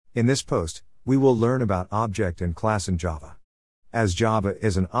In this post, we will learn about object and class in Java. As Java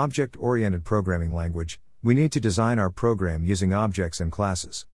is an object-oriented programming language, we need to design our program using objects and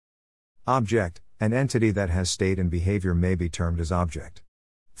classes. Object, an entity that has state and behavior, may be termed as object.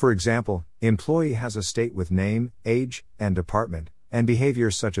 For example, employee has a state with name, age, and department, and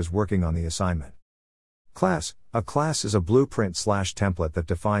behaviors such as working on the assignment. Class, a class is a blueprint/template that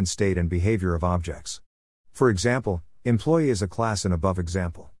defines state and behavior of objects. For example, employee is a class in above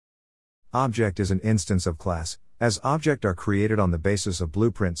example. Object is an instance of class, as objects are created on the basis of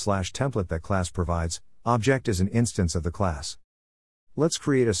blueprint/template that class provides. Object is an instance of the class. Let's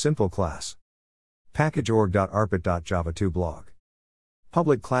create a simple class. Package.org.arpit.java2 blog.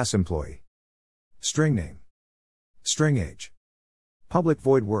 Public class employee. String name. String age. Public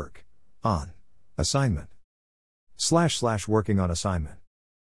void work. On. Assignment. / working on assignment.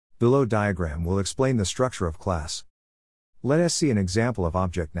 Below diagram will explain the structure of class. Let us see an example of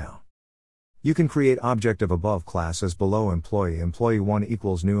object now. You can create object of above class as below employee 1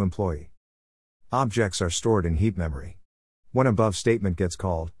 equals new employee. Objects are stored in heap memory. When above statement gets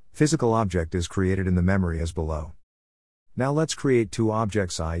called, physical object is created in the memory as below. Now let's create two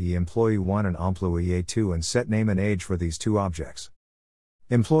objects, i.e. employee 1 and employee 2, and set name and age for these two objects.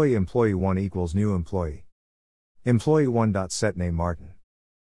 Employee 1 equals new employee. Employee 1.setName Martin.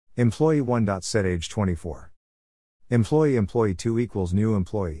 Employee 1.setAge 24. Employee 2 equals new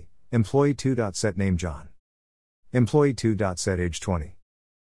employee. Employee 2.setName John. Employee 2.setAge 20.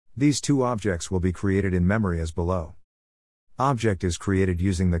 These two objects will be created in memory as below. Object is created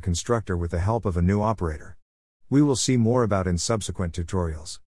using the constructor with the help of a new operator. We will see more about in subsequent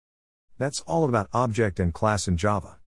tutorials. That's all about object and class in Java.